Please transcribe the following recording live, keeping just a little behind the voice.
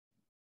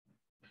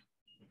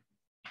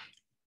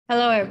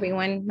Hello,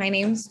 everyone. My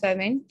name is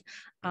Feven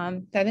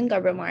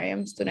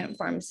Gebremariam, student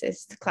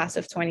pharmacist, class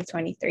of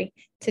 2023.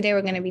 Today,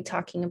 we're going to be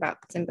talking about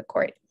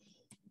Symbicort.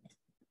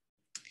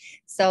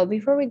 So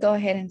before we go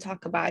ahead and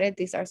talk about it,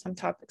 these are some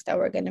topics that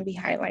we're going to be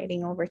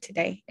highlighting over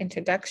today.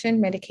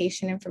 Introduction,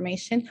 medication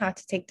information, how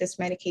to take this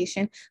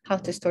medication, how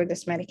to store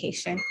this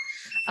medication.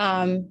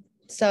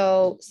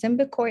 So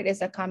Symbicort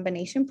is a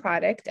combination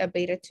product, a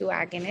beta-2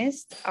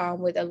 agonist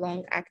with a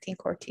long-acting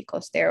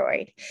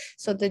corticosteroid.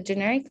 So the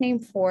generic name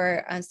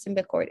for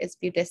Symbicort is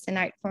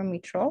Budesonide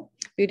Formoterol.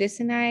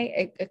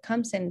 Budesonide, it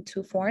comes in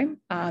two forms,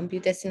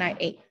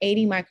 Budesonide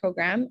 80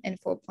 microgram and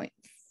 4.5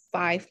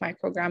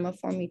 microgram of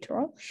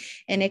Formoterol,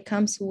 and it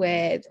comes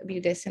with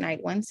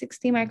Budesonide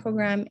 160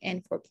 microgram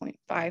and 4.5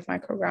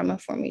 microgram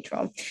of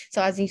Formoterol.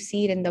 So as you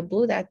see it in the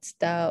blue, that's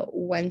the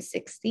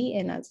 160,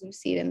 and as you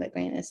see it in the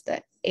green, it's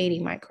the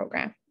 80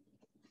 microgram.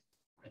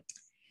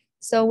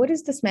 So what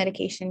is this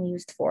medication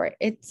used for?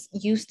 It's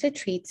used to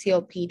treat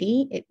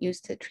COPD. It's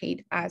used to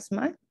treat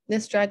asthma.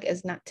 This drug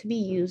is not to be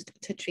used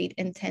to treat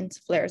intense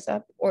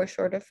flares-up or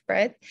short of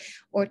breath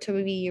or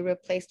to be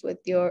replaced with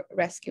your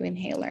rescue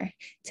inhaler.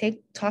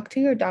 Talk to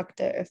your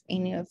doctor if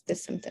any of the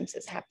symptoms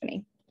is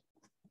happening.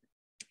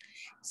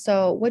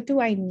 So what do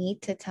I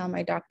need to tell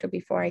my doctor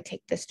before I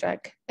take this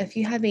drug? If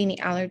you have any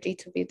allergy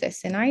to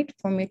budesonide,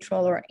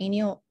 Formoterol, or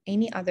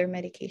any other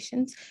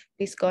medications,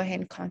 please go ahead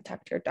and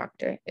contact your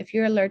doctor. If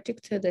you're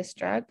allergic to this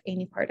drug,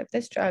 any part of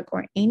this drug,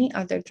 or any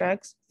other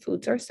drugs,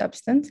 foods, or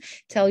substance,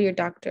 tell your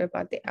doctor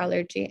about the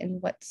allergy and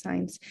what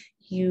signs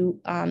you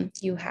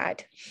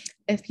had.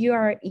 If you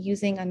are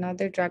using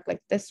another drug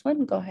like this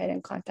one, go ahead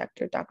and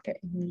contact your doctor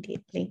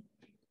immediately.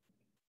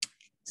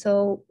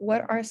 So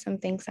what are some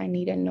things I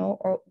need to know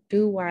or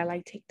do while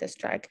I take this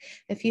drug?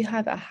 If you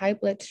have a high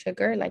blood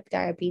sugar like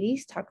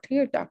diabetes, talk to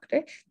your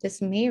doctor. This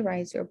may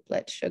raise your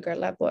blood sugar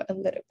level a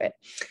little bit.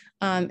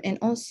 And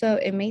also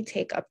it may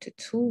take up to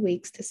 2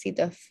 weeks to see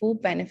the full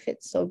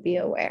benefits, so be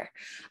aware.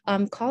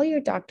 Call your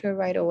doctor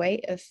right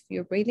away if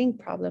your breathing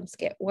problems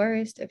get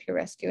worse, if your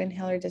rescue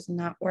inhaler does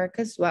not work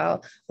as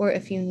well, or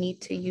if you need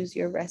to use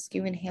your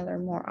rescue inhaler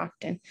more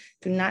often.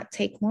 Do not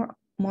take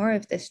more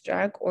of this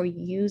drug or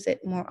use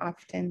it more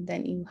often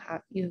than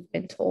you've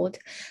been told.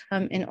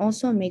 And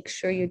also make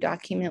sure you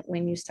document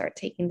when you start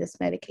taking this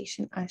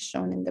medication as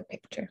shown in the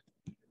picture.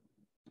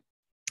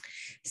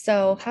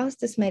 So how's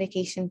this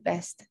medication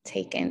best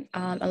taken?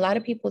 A lot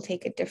of people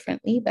take it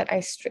differently, but I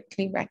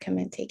strictly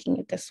recommend taking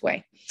it this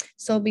way.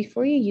 So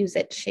before you use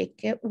it, shake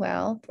it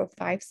well for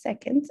 5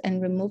 seconds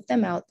and remove the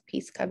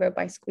mouthpiece cover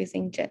by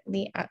squeezing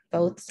gently at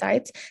both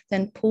sides,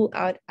 then pull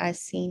out as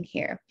seen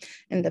here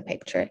in the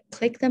picture.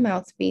 Click the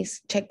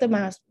mouthpiece, check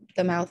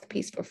the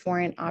mouthpiece for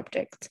foreign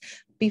objects.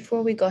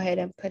 Before we go ahead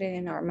and put it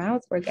in our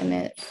mouth, we're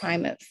gonna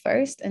prime it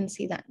first and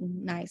see that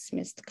nice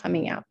mist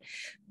coming out.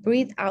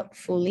 Breathe out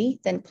fully,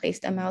 then place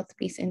the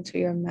mouthpiece into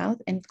your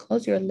mouth and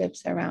close your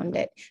lips around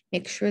it.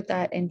 Make sure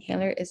that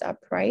inhaler is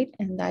upright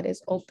and that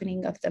is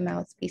opening of the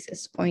mouthpiece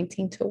is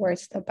pointing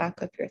towards the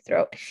back of your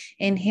throat.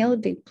 Inhale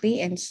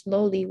deeply and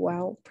slowly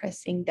while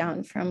pressing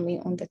down firmly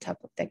on the top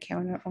of the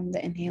counter on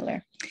the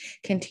inhaler.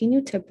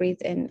 Continue to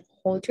breathe in.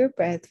 Hold your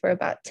breath for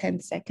about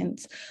 10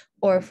 seconds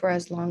or for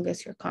as long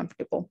as you're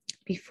comfortable.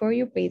 Before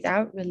you breathe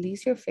out,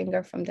 release your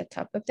finger from the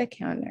top of the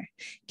counter.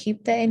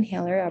 Keep the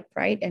inhaler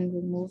upright and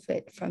remove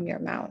it from your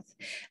mouth.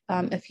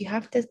 If you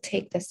have to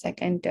take the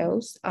second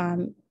dose,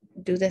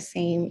 do the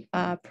same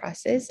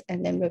process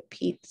and then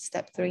repeat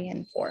step 3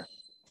 and 4.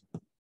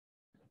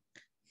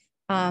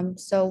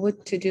 So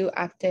what to do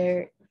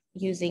after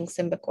using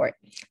Symbicort.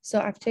 So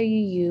after you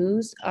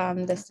use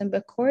the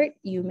Symbicort,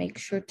 you make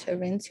sure to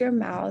rinse your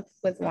mouth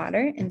with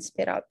water and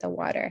spit out the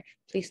water.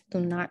 Please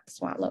do not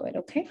swallow it,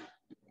 okay?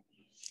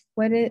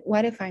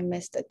 What if I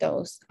missed a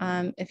dose?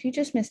 If you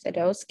just missed a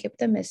dose, skip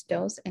the missed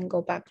dose and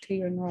go back to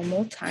your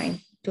normal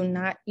time. Do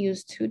not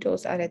use 2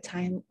 doses at a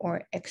time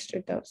or extra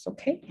dose,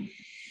 okay?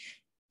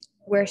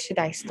 Where should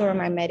I store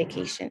my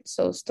medication?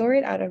 So store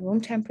it at a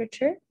room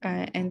temperature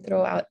and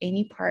throw out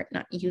any part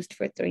not used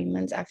for 3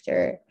 months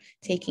after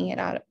taking it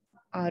out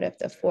of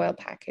the foil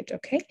package,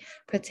 okay?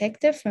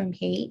 Protect it from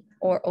heat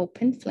or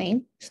open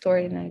flame. Store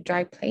it in a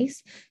dry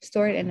place.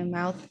 Store it in a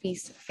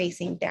mouthpiece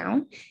facing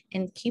down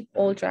and keep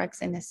all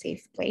drugs in a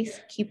safe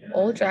place. Keep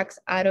all drugs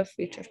out of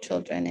reach of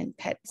children and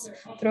pets.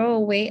 Throw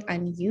away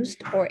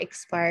unused or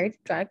expired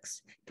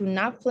drugs. Do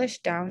not flush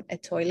down a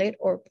toilet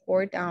or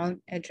pour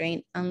down a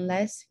drain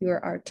unless you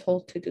are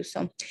told to do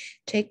so.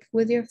 Check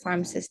with your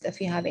pharmacist if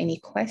you have any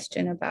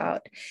question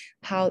about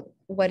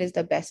what is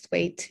the best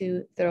way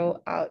to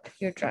throw out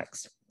your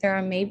drugs. There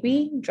are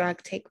maybe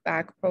drug take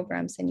back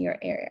programs in your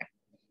area.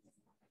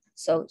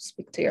 So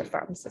speak to your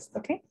pharmacist,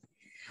 okay?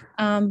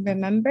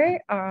 Remember,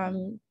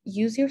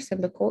 use your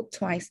Symbicort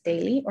twice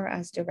daily or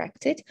as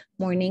directed,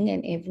 morning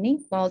and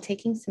evening. While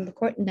taking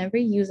Symbicort, never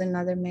use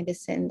another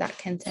medicine that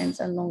contains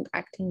a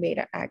long-acting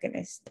beta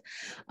agonist.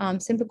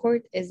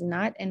 Symbicort is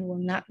not and will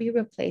not be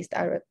replaced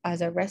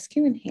as a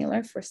rescue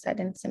inhaler for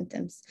sudden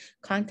symptoms.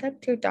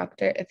 Contact your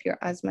doctor if your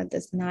asthma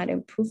does not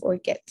improve or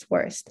gets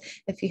worse.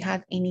 If you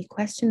have any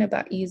question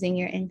about using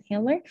your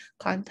inhaler,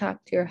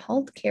 contact your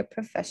healthcare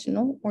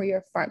professional or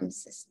your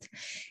pharmacist.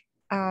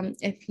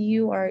 If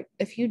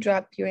you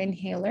drop your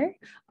inhaler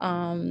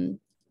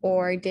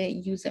or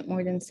didn't use it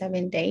more than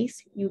 7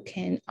 days, you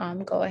can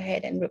go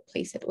ahead and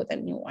replace it with a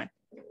new one.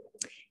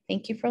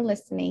 Thank you for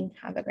listening.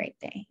 Have a great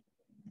day.